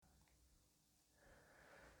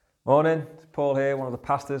Morning, it's Paul here, one of the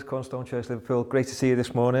pastors, Cornerstone Church Liverpool. Great to see you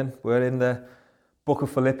this morning. We're in the book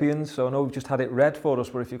of Philippians, so I know we've just had it read for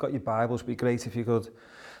us, but if you've got your Bibles, it'd be great if you could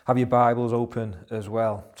have your Bibles open as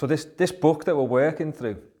well. So this book that we're working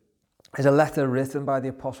through is a letter written by the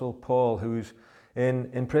Apostle Paul, who's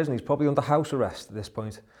in prison. He's probably under house arrest at this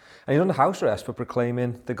point. And he's under house arrest for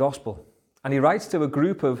proclaiming the gospel. And he writes to a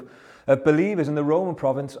group of believers in the Roman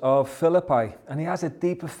province of Philippi, and he has a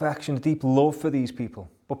deep affection, a deep love for these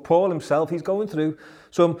people. But Paul himself, he's going through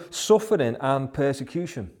some suffering and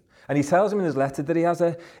persecution. And he tells them in his letter that he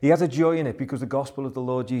has a joy in it because the gospel of the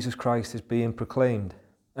Lord Jesus Christ is being proclaimed.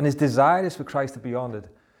 And his desire is for Christ to be honoured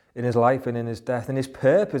in his life and in his death. And his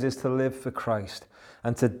purpose is to live for Christ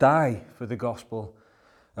and to die for the gospel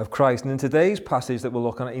of Christ. And in today's passage that we're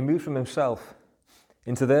looking at, he moves from himself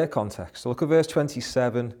into their context. So look at verse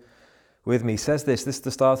 27 with me. He says this is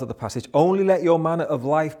the start of the passage. Only let your manner of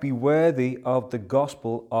life be worthy of the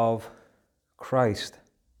gospel of Christ.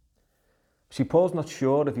 See, Paul's not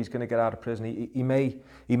sure if he's going to get out of prison. He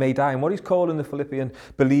may die. And what he's calling the Philippian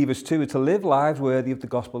believers to is to live lives worthy of the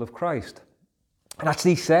gospel of Christ. And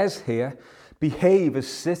actually he says here, behave as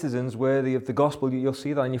citizens worthy of the gospel. You'll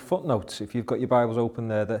see that in your footnotes if you've got your Bibles open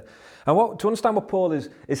there. To understand what Paul is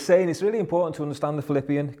saying, it's really important to understand the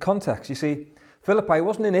Philippian context. You see, Philippi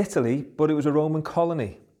wasn't in Italy, but it was a Roman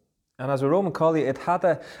colony. And as a Roman colony, it had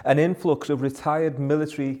an influx of retired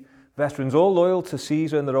military veterans, all loyal to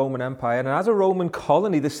Caesar and the Roman Empire. And as a Roman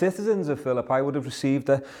colony, the citizens of Philippi would have received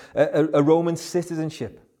a Roman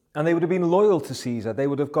citizenship. And they would have been loyal to Caesar. They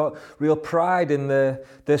would have got real pride in their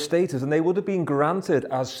status. And they would have been granted,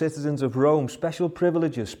 as citizens of Rome, special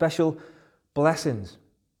privileges, special blessings.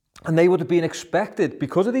 And they would have been expected,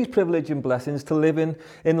 because of these privileges and blessings, to live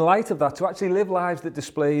in light of that, to actually live lives that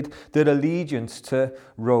displayed their allegiance to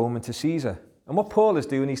Rome and to Caesar. And what Paul is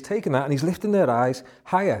doing, he's taking that and he's lifting their eyes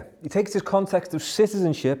higher. He takes this context of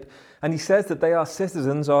citizenship and he says that they are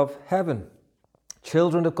citizens of heaven,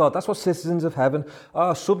 children of God. That's what citizens of heaven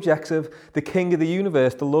are, subjects of the King of the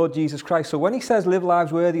universe, the Lord Jesus Christ. So when he says live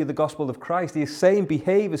lives worthy of the gospel of Christ, he is saying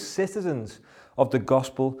behave as citizens of the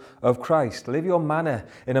gospel of Christ. Live your manner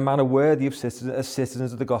in a manner worthy of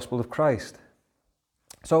citizens of the gospel of Christ.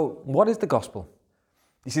 So what is the gospel?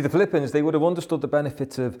 You see, the Philippians, they would have understood the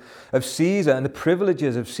benefits of Caesar and the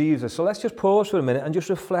privileges of Caesar. So let's just pause for a minute and just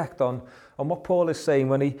reflect on what Paul is saying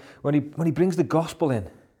when he brings the gospel in.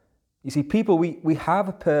 You see, people, we have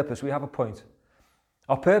a purpose, we have a point.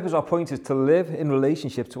 Our purpose, our point is to live in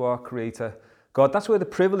relationship to our Creator God. That's where the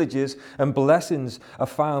privileges and blessings are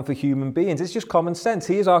found for human beings. It's just common sense.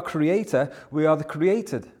 He is our Creator, we are the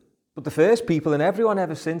created. But the first people and everyone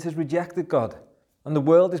ever since has rejected God. And the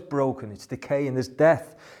world is broken, it's decaying, there's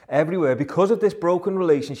death everywhere because of this broken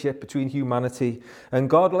relationship between humanity and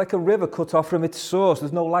God. Like a river cut off from its source,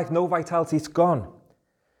 there's no life, no vitality, it's gone.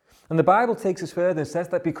 And the Bible takes us further and says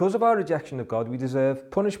that because of our rejection of God, we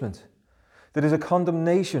deserve punishment. There is a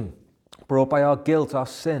condemnation brought by our guilt, our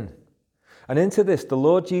sin. And into this, the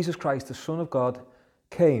Lord Jesus Christ, the Son of God,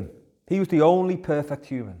 came. He was the only perfect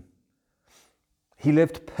human. He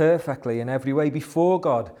lived perfectly in every way before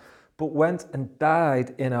God, but went and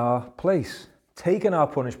died in our place, taking our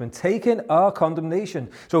punishment, taking our condemnation.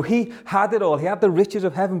 So he had it all. He had the riches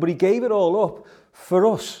of heaven, but he gave it all up for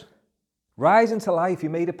us. Rising to life, he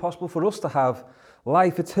made it possible for us to have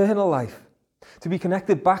life, eternal life, to be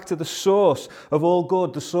connected back to the source of all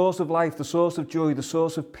good, the source of life, the source of joy, the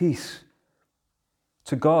source of peace,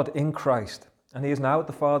 to God in Christ. And he is now at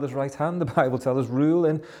the Father's right hand, the Bible tells us,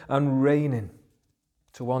 ruling and reigning,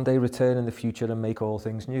 to one day return in the future and make all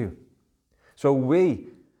things new. So we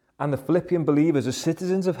and the Philippian believers, as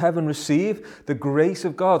citizens of heaven, receive the grace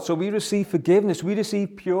of God. So we receive forgiveness, we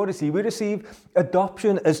receive purity, we receive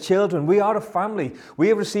adoption as children. We are a family. We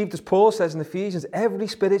have received, as Paul says in Ephesians, every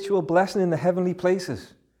spiritual blessing in the heavenly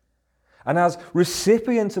places. And as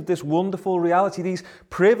recipients of this wonderful reality, these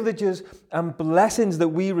privileges and blessings that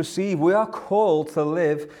we receive, we are called to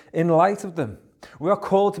live in light of them. We are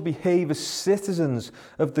called to behave as citizens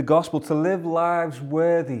of the gospel, to live lives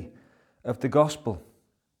worthy of the gospel.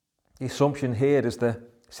 The assumption here is that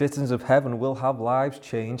citizens of heaven will have lives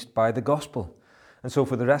changed by the gospel. And so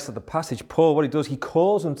for the rest of the passage, Paul, what he does, he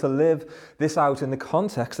calls them to live this out in the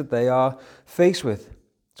context that they are faced with.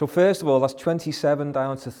 So first of all, that's 27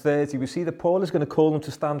 down to 30. We see that Paul is going to call them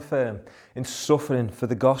to stand firm in suffering for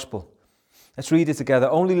the gospel. Let's read it together.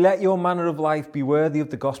 Only let your manner of life be worthy of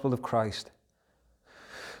the gospel of Christ,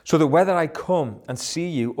 so that whether I come and see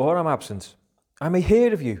you or am absent, I may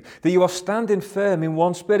hear of you, that you are standing firm in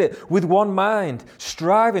one spirit, with one mind,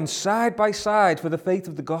 striving side by side for the faith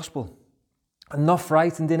of the gospel, and not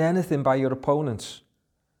frightened in anything by your opponents.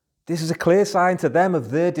 This is a clear sign to them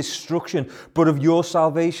of their destruction, but of your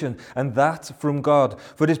salvation, and that from God.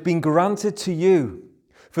 For it has been granted to you,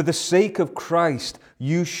 for the sake of Christ,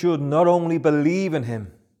 you should not only believe in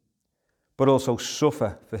him, but also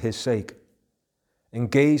suffer for his sake.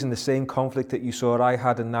 Engage in the same conflict that you saw I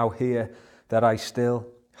had and now hear that I still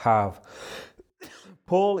have.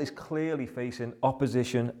 Paul is clearly facing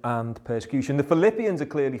opposition and persecution. The Philippians are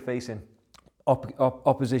clearly facing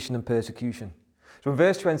opposition and persecution. So in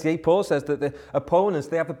verse 28, Paul says that the opponents,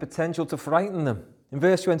 they have the potential to frighten them. In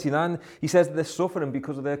verse 29, he says that they're suffering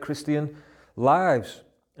because of their Christian lives.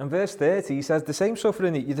 In verse 30, he says the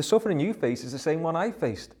suffering you face is the same one I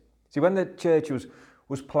faced. See, when the church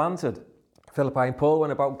was planted, Philippi, and Paul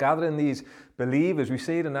went about gathering these believers, we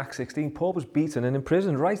see it in Acts 16, Paul was beaten and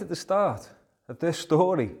imprisoned right at the start of their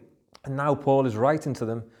story. And now Paul is writing to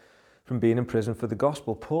them from being in prison for the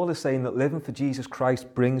gospel. Paul is saying that living for Jesus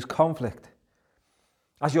Christ brings conflict.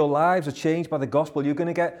 As your lives are changed by the gospel, you're going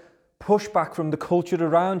to get pushback from the culture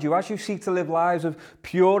around you. As you seek to live lives of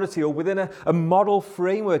purity or within a moral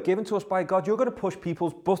framework given to us by God, you're going to push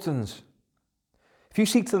people's buttons. If you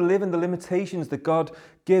seek to live in the limitations that God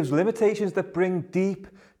gives, limitations that bring deep,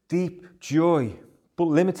 deep joy, but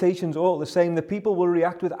limitations all the same, the people will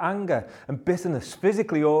react with anger and bitterness,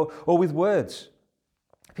 physically or with words.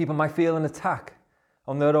 People might feel an attack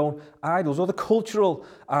on their own idols or the cultural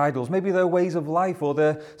idols, maybe their ways of life or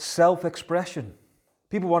their self-expression.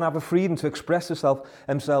 People want to have a freedom to express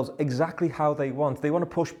themselves exactly how they want. They want to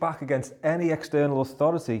push back against any external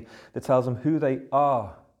authority that tells them who they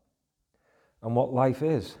are and what life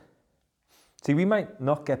is. See, we might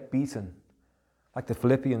not get beaten like the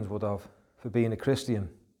Philippians would have for being a Christian,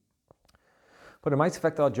 but it might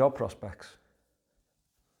affect our job prospects,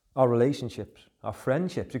 our relationships, our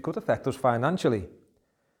friendships. It could affect us financially.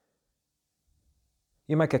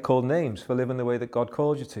 You might get called names for living the way that God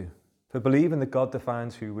called you to, for believing that God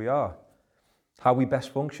defines who we are, how we best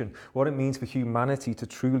function, what it means for humanity to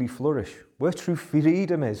truly flourish, where true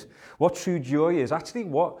freedom is, what true joy is, actually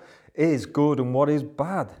what is good and what is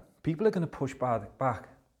bad. People are going to push back.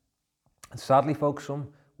 And sadly, folks, some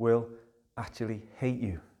will actually hate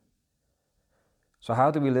you. So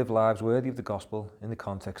how do we live lives worthy of the gospel in the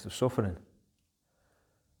context of suffering?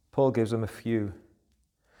 Paul gives them a few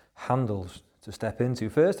handles to step into.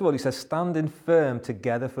 First of all, he says, standing firm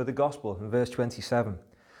together for the gospel in verse 27.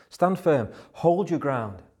 Stand firm, hold your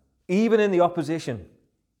ground, even in the opposition.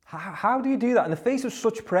 How do you do that? In the face of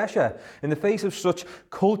such pressure, in the face of such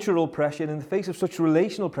cultural pressure, in the face of such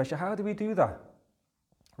relational pressure, how do we do that?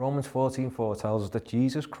 Romans 14:4 tells us that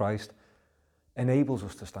Jesus Christ enables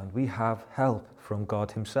us to stand. We have help from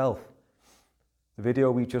God himself. The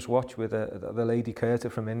video we just watched with the lady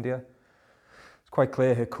Curta from India, it's quite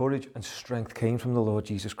clear her courage and strength came from the Lord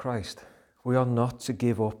Jesus Christ. We are not to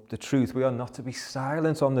give up the truth. We are not to be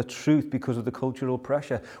silent on the truth because of the cultural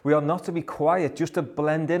pressure. We are not to be quiet just to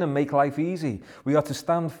blend in and make life easy. We are to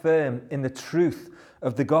stand firm in the truth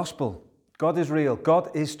of the gospel. God is real. God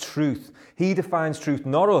is truth. He defines truth,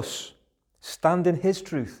 not us. Stand in his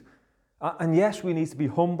truth. And yes, we need to be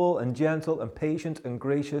humble and gentle and patient and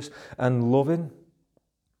gracious and loving,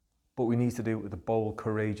 but we need to do it with a bold,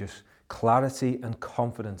 courageous clarity and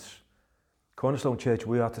confidence. Cornerstone Church,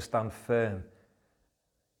 we are to stand firm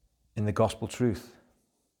in the gospel truth.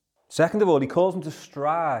 Second of all, he calls them to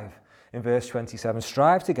strive in verse 27.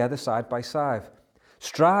 Strive together side by side.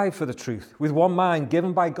 Strive for the truth with one mind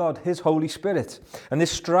given by God, his Holy Spirit. And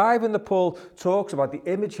this striving that Paul talks about, the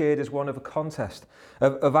image here is one of a contest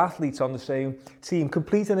of athletes on the same team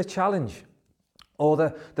completing a challenge. Or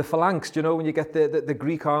the phalanx, you know, when you get the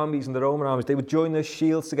Greek armies and the Roman armies, they would join their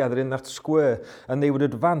shields together in that square and they would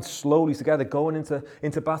advance slowly together, going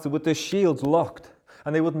into battle with their shields locked.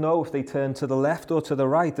 And they would know if they turned to the left or to the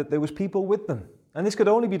right that there was people with them. And this could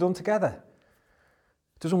only be done together.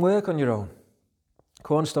 It doesn't work on your own.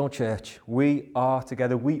 Cornerstone Church, we are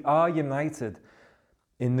together. We are united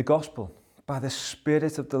in the gospel by the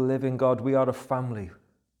Spirit of the living God. We are a family.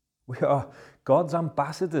 We are God's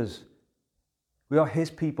ambassadors. We are his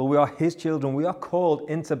people. We are his children. We are called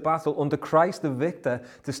into battle under Christ the victor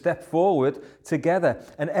to step forward together.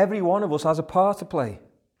 And every one of us has a part to play.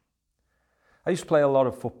 I used to play a lot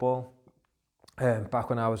of football back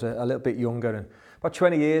when I was a little bit younger. And about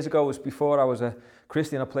 20 years ago, it was before I was a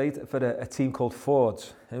Christian, I played for a team called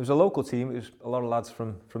Fords. It was a local team. It was a lot of lads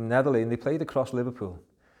from Netherlands. And they played across Liverpool.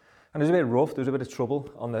 And it was a bit rough. There was a bit of trouble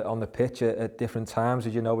on the pitch at different times.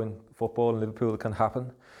 As you know, in football in Liverpool, it can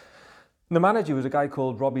happen. And the manager was a guy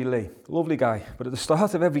called Robbie Lee, lovely guy. But at the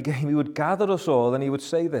start of every game, he would gather us all and he would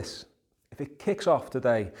say this: if it kicks off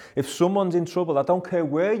today, if someone's in trouble, I don't care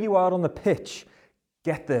where you are on the pitch,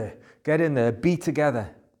 Get there, get in there, be together.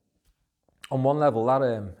 On one level,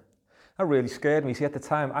 that really scared me. See, at the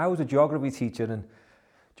time, I was a geography teacher, and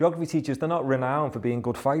geography teachers, they're not renowned for being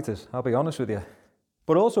good fighters, I'll be honest with you.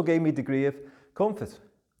 But also gave me a degree of comfort.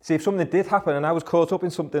 See, if something did happen and I was caught up in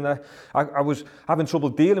something that I was having trouble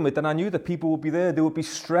dealing with, then I knew that people would be there. There would be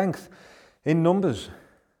strength in numbers.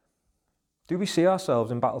 Do we see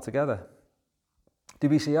ourselves in battle together? Do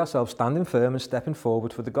we see ourselves standing firm and stepping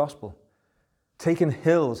forward for the gospel? Taking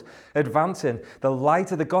hills, advancing, the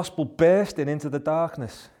light of the gospel bursting into the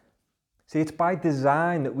darkness. See, it's by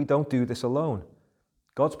design that we don't do this alone.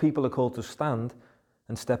 God's people are called to stand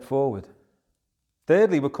and step forward.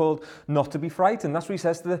 Thirdly, we're called not to be frightened. That's what he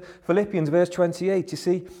says to the Philippians, verse 28. You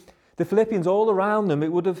see, the Philippians, all around them,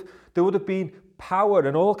 there would have been power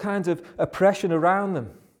and all kinds of oppression around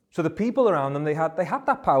them. So the people around them, they had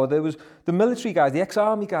that power. There was the military guys, the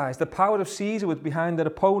ex-army guys. The power of Caesar was behind their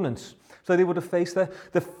opponents. So they would have faced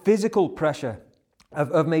the physical pressure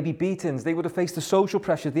of maybe beatings. They would have faced the social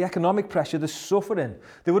pressure, the economic pressure, the suffering.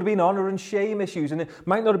 There would have been honour and shame issues. And it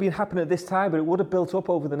might not have been happening at this time, but it would have built up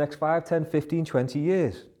over the next 5, 10, 15, 20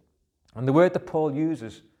 years. And the word that Paul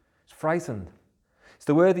uses is frightened. It's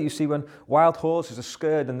the word that you see when wild horses are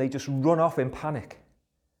scared and they just run off in panic.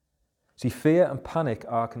 See, fear and panic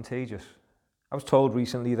are contagious. I was told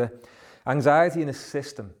recently that anxiety in a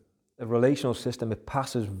system, a relational system, it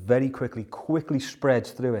passes very quickly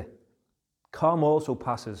spreads through it. Calm also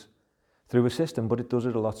passes through a system, but it does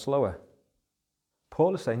it a lot slower.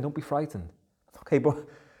 Paul is saying, don't be frightened. Okay, but in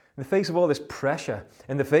the face of all this pressure,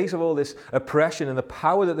 in the face of all this oppression and the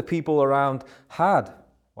power that the people around had,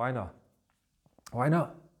 why not? Why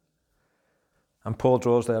not? And Paul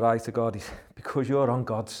draws their eye to God. He's, because you're on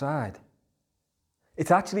God's side.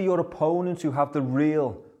 It's actually your opponents who have the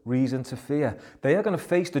real reason to fear. They are going to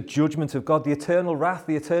face the judgment of God, the eternal wrath,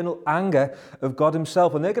 the eternal anger of God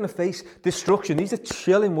himself, and they're going to face destruction. These are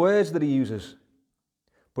chilling words that he uses.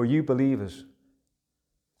 But you believers,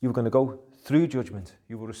 you're going to go through judgment.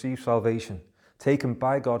 You will receive salvation, taken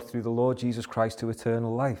by God through the Lord Jesus Christ to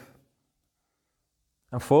eternal life.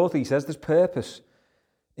 And fourthly, he says there's purpose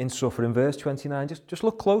in suffering. Verse 29, just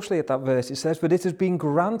look closely at that verse. It says, but it has been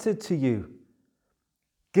granted to you,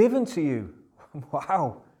 given to you.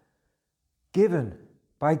 Wow. Given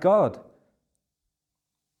by God.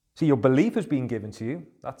 See, your belief has been given to you.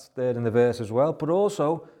 That's there in the verse as well. But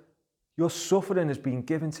also, your suffering has been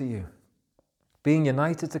given to you. Being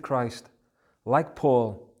united to Christ, like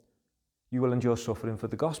Paul, you will endure suffering for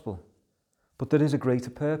the gospel. But there is a greater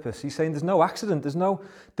purpose. He's saying there's no accident, there's no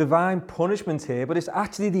divine punishment here, but it's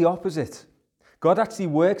actually the opposite. God actually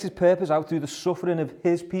works his purpose out through the suffering of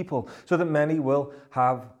his people so that many will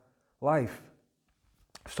have life.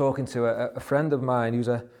 I was talking to a friend of mine who's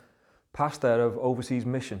a pastor of overseas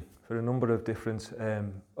mission for a number of different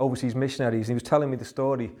overseas missionaries. And he was telling me the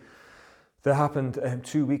story that happened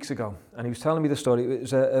 2 weeks ago. And he was telling me the story. It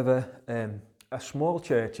was of a small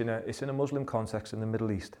church, it's in a Muslim context in the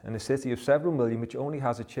Middle East, in a city of several million, which only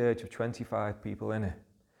has a church of 25 people in it.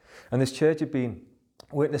 And this church had been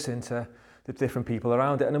witnessing to the different people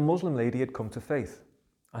around it. And a Muslim lady had come to faith.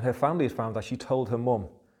 And her family had found that she told her mum.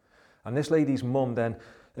 And this lady's mum then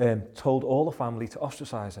told all the family to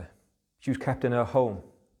ostracize her. She was kept in her home.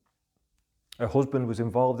 Her husband was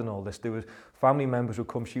involved in all this. There was family members would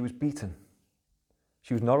come. She was beaten.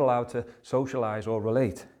 She was not allowed to socialize or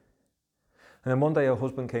relate. And then one day her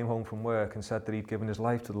husband came home from work and said that he'd given his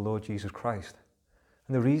life to the Lord Jesus Christ.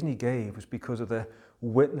 And the reason he gave was because of the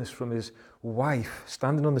witness from his wife,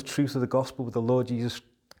 standing on the truth of the gospel with the Lord Jesus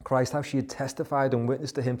Christ, how she had testified and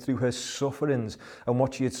witnessed to him through her sufferings and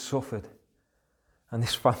what she had suffered. And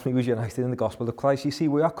this family was united in the gospel of Christ. You see,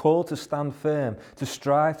 we are called to stand firm, to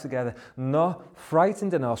strive together, not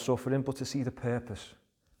frightened in our suffering, but to see the purpose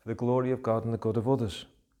for the glory of God and the good of others.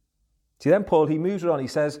 See, then Paul, he moves on. He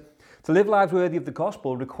says, to live lives worthy of the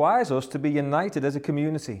gospel requires us to be united as a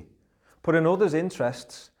community, putting others'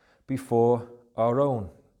 interests before our own.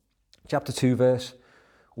 Chapter 2, verse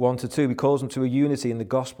 1-2, he calls them to a unity in the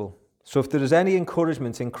gospel. So if there is any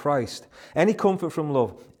encouragement in Christ, any comfort from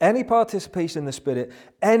love, any participation in the Spirit,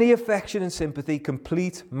 any affection and sympathy,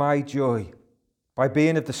 complete my joy by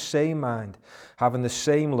being of the same mind, having the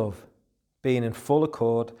same love, being in full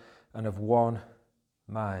accord and of one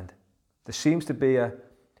mind. There seems to be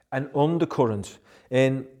an undercurrent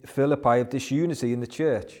in Philippi of disunity in the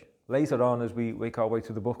church. Later on, as we make our way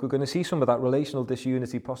through the book, we're going to see some of that relational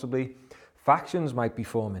disunity. Possibly factions might be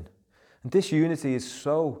forming. And disunity is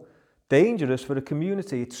so dangerous for a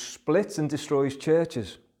community. It splits and destroys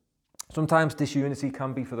churches. Sometimes disunity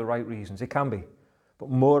can be for the right reasons. It can be. But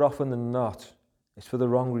more often than not, it's for the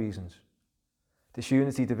wrong reasons.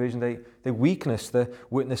 Disunity, division, they weakness the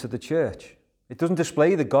witness of the church. It doesn't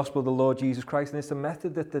display the gospel of the Lord Jesus Christ, and it's a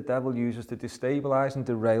method that the devil uses to destabilize and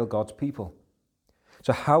derail God's people.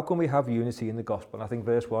 So how can we have unity in the gospel? And I think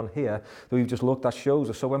verse 1 here that we've just looked at shows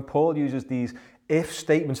us. So when Paul uses these if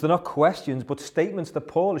statements, they're not questions, but statements that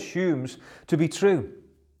Paul assumes to be true.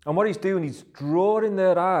 And what he's doing, he's drawing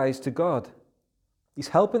their eyes to God. He's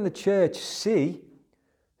helping the church see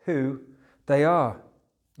who they are.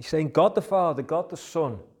 He's saying God the Father, God the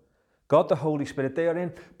Son, God the Holy Spirit, they are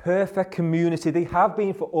in perfect community. They have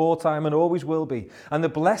been for all time and always will be. And the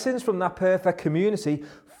blessings from that perfect community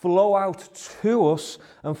flow out to us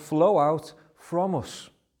and flow out from us.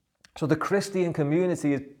 So the Christian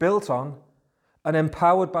community is built on and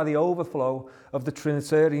empowered by the overflow of the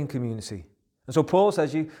Trinitarian community. And so Paul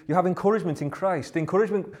says you have encouragement in Christ. The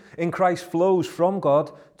encouragement in Christ flows from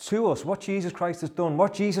God to us. What Jesus Christ has done,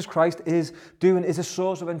 what Jesus Christ is doing is a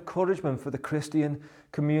source of encouragement for the Christian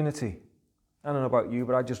community. I don't know about you,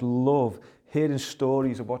 but I just love hearing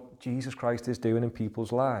stories of what Jesus Christ is doing in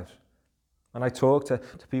people's lives. And I talk to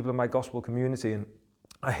people in my gospel community, and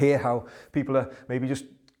I hear how people are maybe just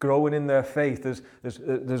growing in their faith.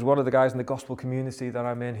 There's one of the guys in the gospel community that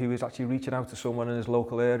I'm in who is actually reaching out to someone in his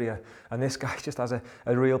local area, and this guy just has a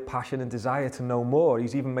real passion and desire to know more.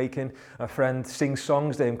 He's even making a friend sing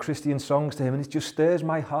songs to him, Christian songs to him, and it just stirs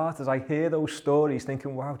my heart as I hear those stories,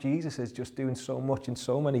 thinking, wow, Jesus is just doing so much in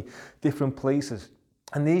so many different places.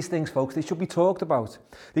 And these things, folks, they should be talked about.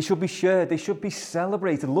 They should be shared. They should be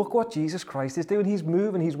celebrated. Look what Jesus Christ is doing. He's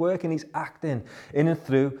moving, he's working, he's acting in and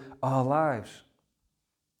through our lives.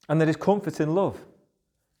 And there is comfort in love.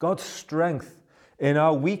 God's strength in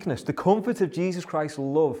our weakness. The comfort of Jesus Christ's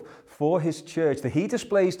love for his church that he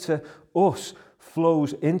displays to us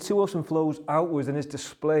flows into us and flows outwards and is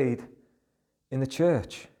displayed in the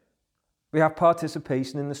church. We have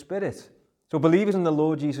participation in the Spirit. So believers in the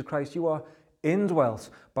Lord Jesus Christ, you are indwelt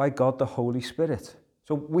by God the Holy Spirit.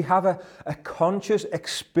 So we have a conscious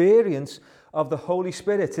experience of the Holy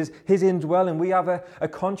Spirit, his indwelling. We have a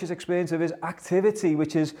conscious experience of his activity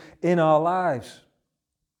which is in our lives.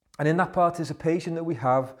 And in that participation that we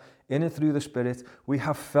have in and through the Spirit, we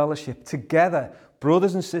have fellowship together,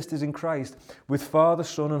 brothers and sisters in Christ, with Father,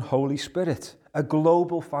 Son and Holy Spirit, a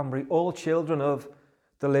global family, all children of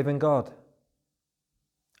the living God.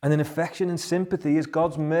 And in affection and sympathy is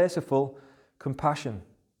God's merciful compassion.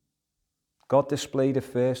 God displayed it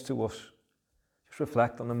first to us. Just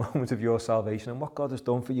reflect on the moment of your salvation and what God has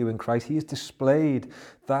done for you in Christ. He has displayed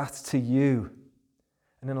that to you.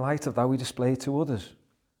 And in light of that, we display it to others.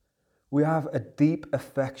 We have a deep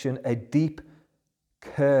affection, a deep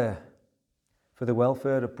care for the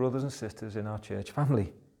welfare of brothers and sisters in our church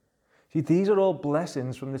family. See, these are all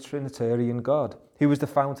blessings from the Trinitarian God, who is the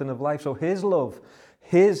fountain of life. So his love,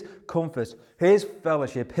 his comfort, his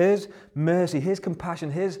fellowship, his mercy, his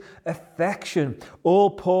compassion, his affection, all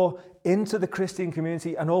pour into the Christian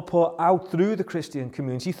community and all pour out through the Christian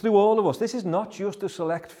community, through all of us. This is not just a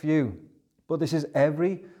select few, but this is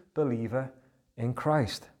every believer in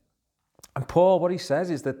Christ. And Paul, what he says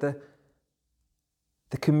is that the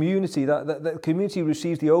community, that the community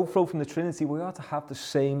receives the overflow from the Trinity. We are to have the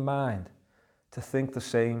same mind, to think the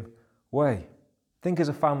same way. Think as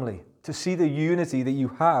a family, to see the unity that you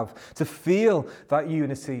have, to feel that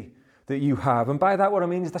unity that you have. And by that, what I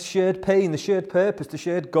mean is the shared pain, the shared purpose, the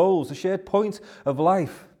shared goals, the shared point of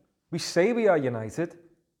life. We say we are united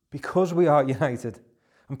because we are united.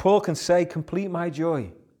 And Paul can say, complete my joy.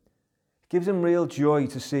 It gives him real joy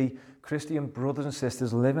to see Christian brothers and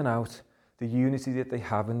sisters living out the unity that they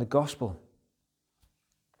have in the gospel.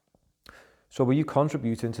 So will you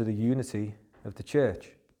contributing to the unity of the church?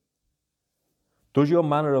 Does your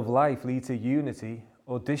manner of life lead to unity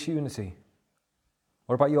or disunity?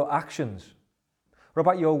 What about your actions? What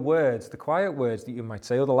about your words, the quiet words that you might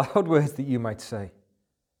say or the loud words that you might say?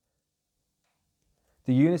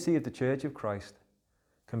 The unity of the Church of Christ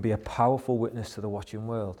can be a powerful witness to the watching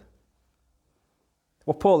world.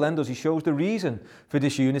 What Paul then does, he shows the reason for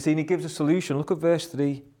disunity and he gives a solution. Look at verse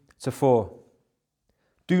 3 to 4.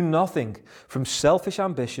 Do nothing from selfish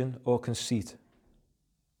ambition or conceit,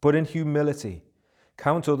 but in humility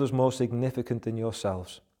count others more significant than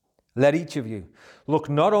yourselves. Let each of you look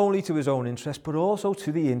not only to his own interest, but also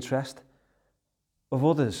to the interest of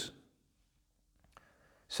others.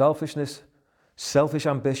 Selfishness, selfish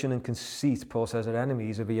ambition and conceit, Paul says, are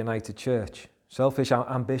enemies of a united church. Selfish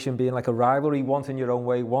ambition being like a rivalry, wanting your own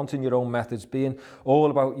way, wanting your own methods, being all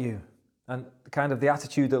about you. And kind of the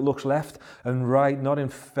attitude that looks left and right, not in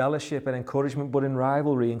fellowship and encouragement, but in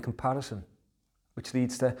rivalry and comparison, which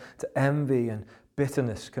leads to envy and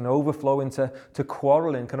bitterness, can overflow into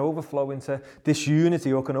quarreling, can overflow into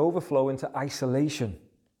disunity, or can overflow into isolation.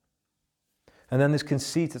 And then there's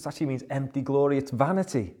conceit. It actually means empty glory. It's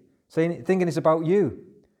vanity, thinking it's about you.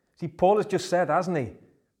 See, Paul has just said, hasn't he?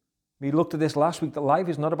 We looked at this last week, that life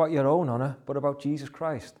is not about your own honour, but about Jesus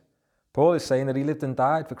Christ. Paul is saying that he lived and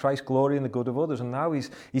died for Christ's glory and the good of others, and now he's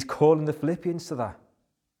calling the Philippians to that.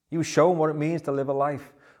 He was showing what it means to live a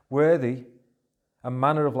life worthy, a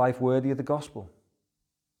manner of life worthy of the gospel,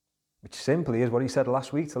 which simply is what he said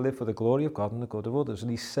last week, to live for the glory of God and the good of others.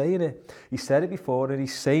 And he's saying it. He said it before, and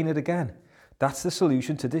he's saying it again. That's the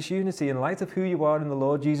solution to disunity. In light of who you are in the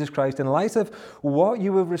Lord Jesus Christ, in light of what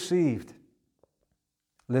you have received,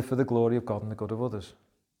 live for the glory of God and the good of others.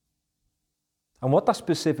 And what that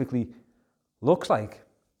specifically looks like,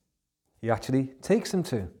 he actually takes them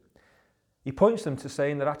to. He points them to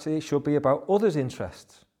saying that actually it should be about others'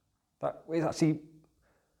 interests. That actually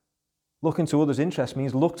looking to others' interests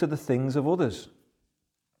means look to the things of others.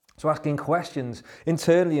 So asking questions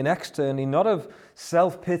internally and externally, not of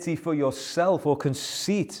self-pity for yourself or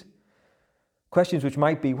conceit. Questions which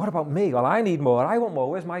might be, what about me? Well, I need more. I want more.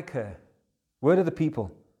 Where's my care? Where are the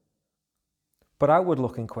people? But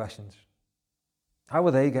outward-looking questions. How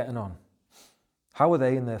are they getting on? How are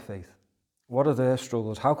they in their faith? What are their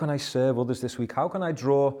struggles? How can I serve others this week? How can I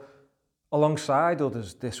draw alongside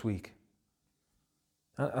others this week?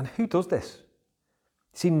 And who does this?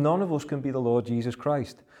 See, none of us can be the Lord Jesus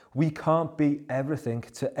Christ. We can't be everything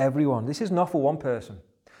to everyone. This is not for one person.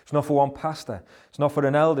 It's not for one pastor. It's not for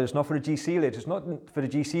an elder. It's not for a GC leader. It's not for a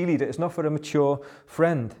GC leader. It's not for a mature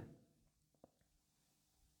friend.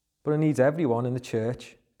 But it needs everyone in the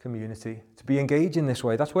church community to be engaged in this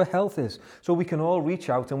way. That's where health is. So we can all reach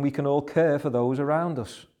out and we can all care for those around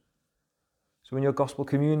us. So in your gospel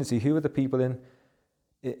community, who are the people in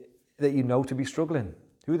it that you know to be struggling?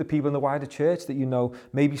 Who are the people in the wider church that you know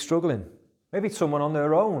may be struggling? Maybe it's someone on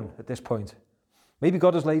their own at this point. Maybe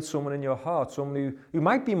God has laid someone in your heart, someone who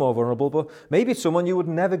might be more vulnerable, but maybe it's someone you would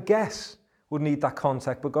never guess would need that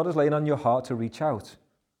contact, but God has laid on your heart to reach out.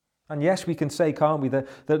 And yes, we can say, can't we, that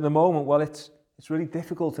at the moment, well, it's really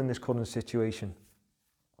difficult in this current situation.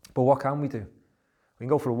 But what can we do? We can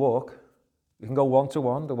go for a walk. We can go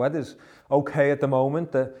one-to-one. The weather's okay at the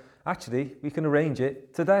moment. Actually, we can arrange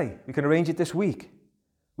it today. We can arrange it this week.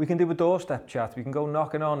 We can do a doorstep chat. We can go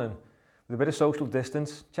knocking on and, with a bit of social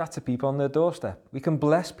distance, chat to people on their doorstep. We can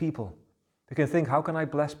bless people. We can think, how can I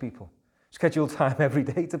bless people? Schedule time every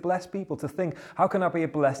day to bless people, to think, how can I be a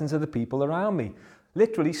blessing to the people around me?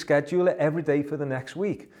 Literally schedule it every day for the next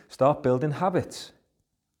week. Start building habits.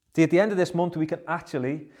 See, at the end of this month, we can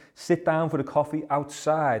actually sit down for the coffee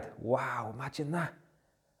outside. Wow, imagine that.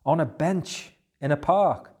 On a bench, in a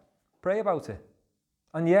park. Pray about it.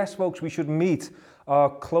 And yes, folks, we should meet our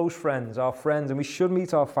close friends, our friends, and we should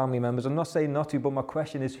meet our family members. I'm not saying not to, but my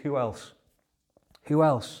question is, who else? Who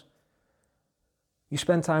else? You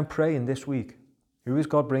spend time praying this week. Who is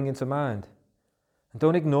God bringing to mind? And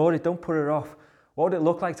don't ignore it. Don't put it off. What would it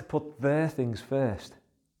look like to put their things first?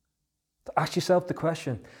 To ask yourself the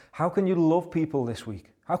question, how can you love people this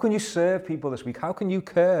week? How can you serve people this week? How can you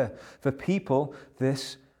care for people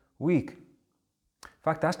this week? In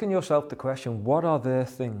fact, asking yourself the question, what are their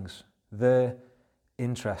things, their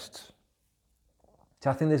interests? So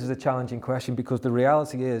I think this is a challenging question, because the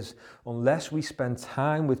reality is, unless we spend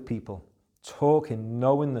time with people, talking,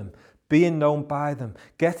 knowing them, being known by them,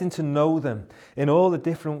 getting to know them in all the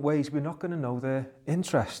different ways, we're not going to know their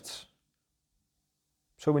interests.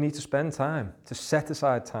 So we need to spend time, to set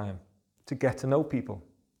aside time, to get to know people.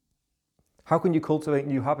 How can you cultivate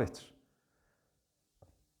new habits?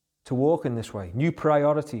 To walk in this way, new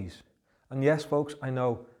priorities. And yes, folks, I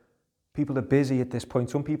know people are busy at this point.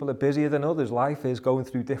 Some people are busier than others. Life is going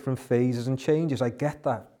through different phases and changes. I get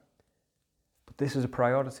that. But this is a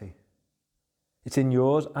priority. It's in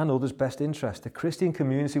yours and others' best interest. The Christian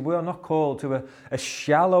community, we are not called to a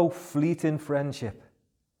shallow, fleeting friendship.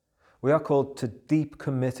 We are called to deep,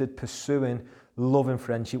 committed, pursuing, loving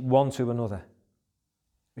friendship, one to another,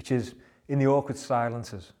 which is in the awkward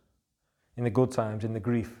silences, in the good times, in the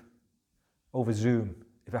grief, over Zoom,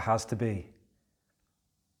 if it has to be,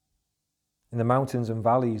 in the mountains and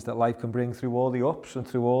valleys that life can bring, through all the ups and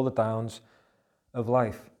through all the downs of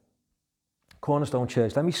life. Cornerstone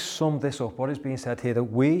Church, let me sum this up, what is being said here, that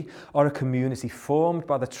we are a community formed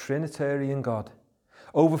by the Trinitarian God,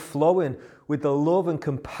 overflowing with the love and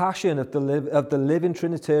compassion of the living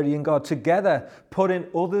Trinitarian God, together putting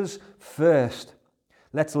others first.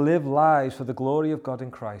 Let's live lives for the glory of God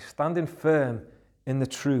in Christ, standing firm in the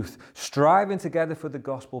truth, striving together for the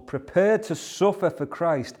gospel, prepared to suffer for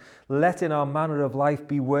Christ, letting our manner of life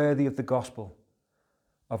be worthy of the gospel,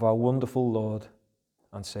 of our wonderful Lord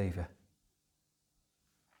and Saviour.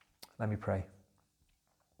 Let me pray.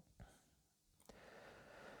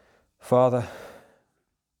 Father,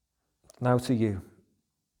 now to you.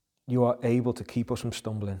 You are able to keep us from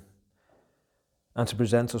stumbling and to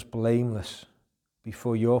present us blameless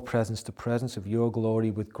before your presence, the presence of your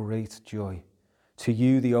glory with great joy. To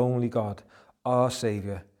you, the only God, our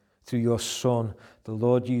Saviour, through your Son, the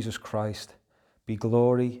Lord Jesus Christ, be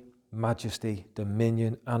glory, majesty,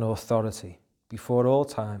 dominion, and authority before all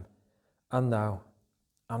time, and now,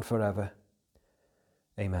 and forever.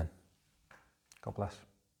 Amen. God bless.